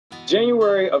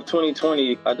January of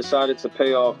 2020, I decided to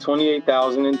pay off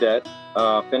 $28,000 in debt,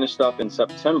 finished up in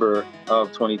September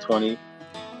of 2020.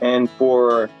 And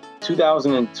for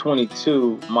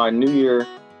 2022, my New Year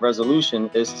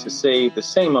resolution is to save the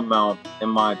same amount in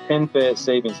my PenFed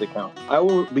savings account. I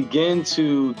will begin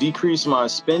to decrease my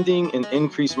spending and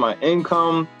increase my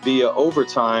income via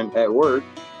overtime at work,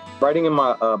 writing in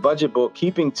my budget book,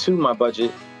 keeping to my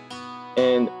budget,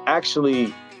 and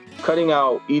actually cutting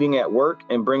out eating at work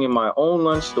and bringing my own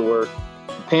lunch to work.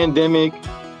 The pandemic,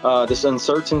 this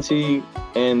uncertainty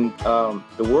in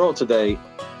the world today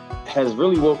has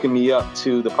really woken me up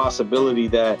to the possibility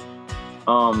that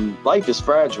life is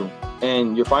fragile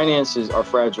and your finances are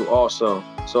fragile also.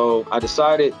 So I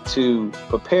decided to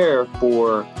prepare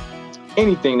for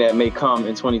anything that may come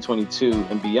in 2022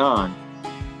 and beyond.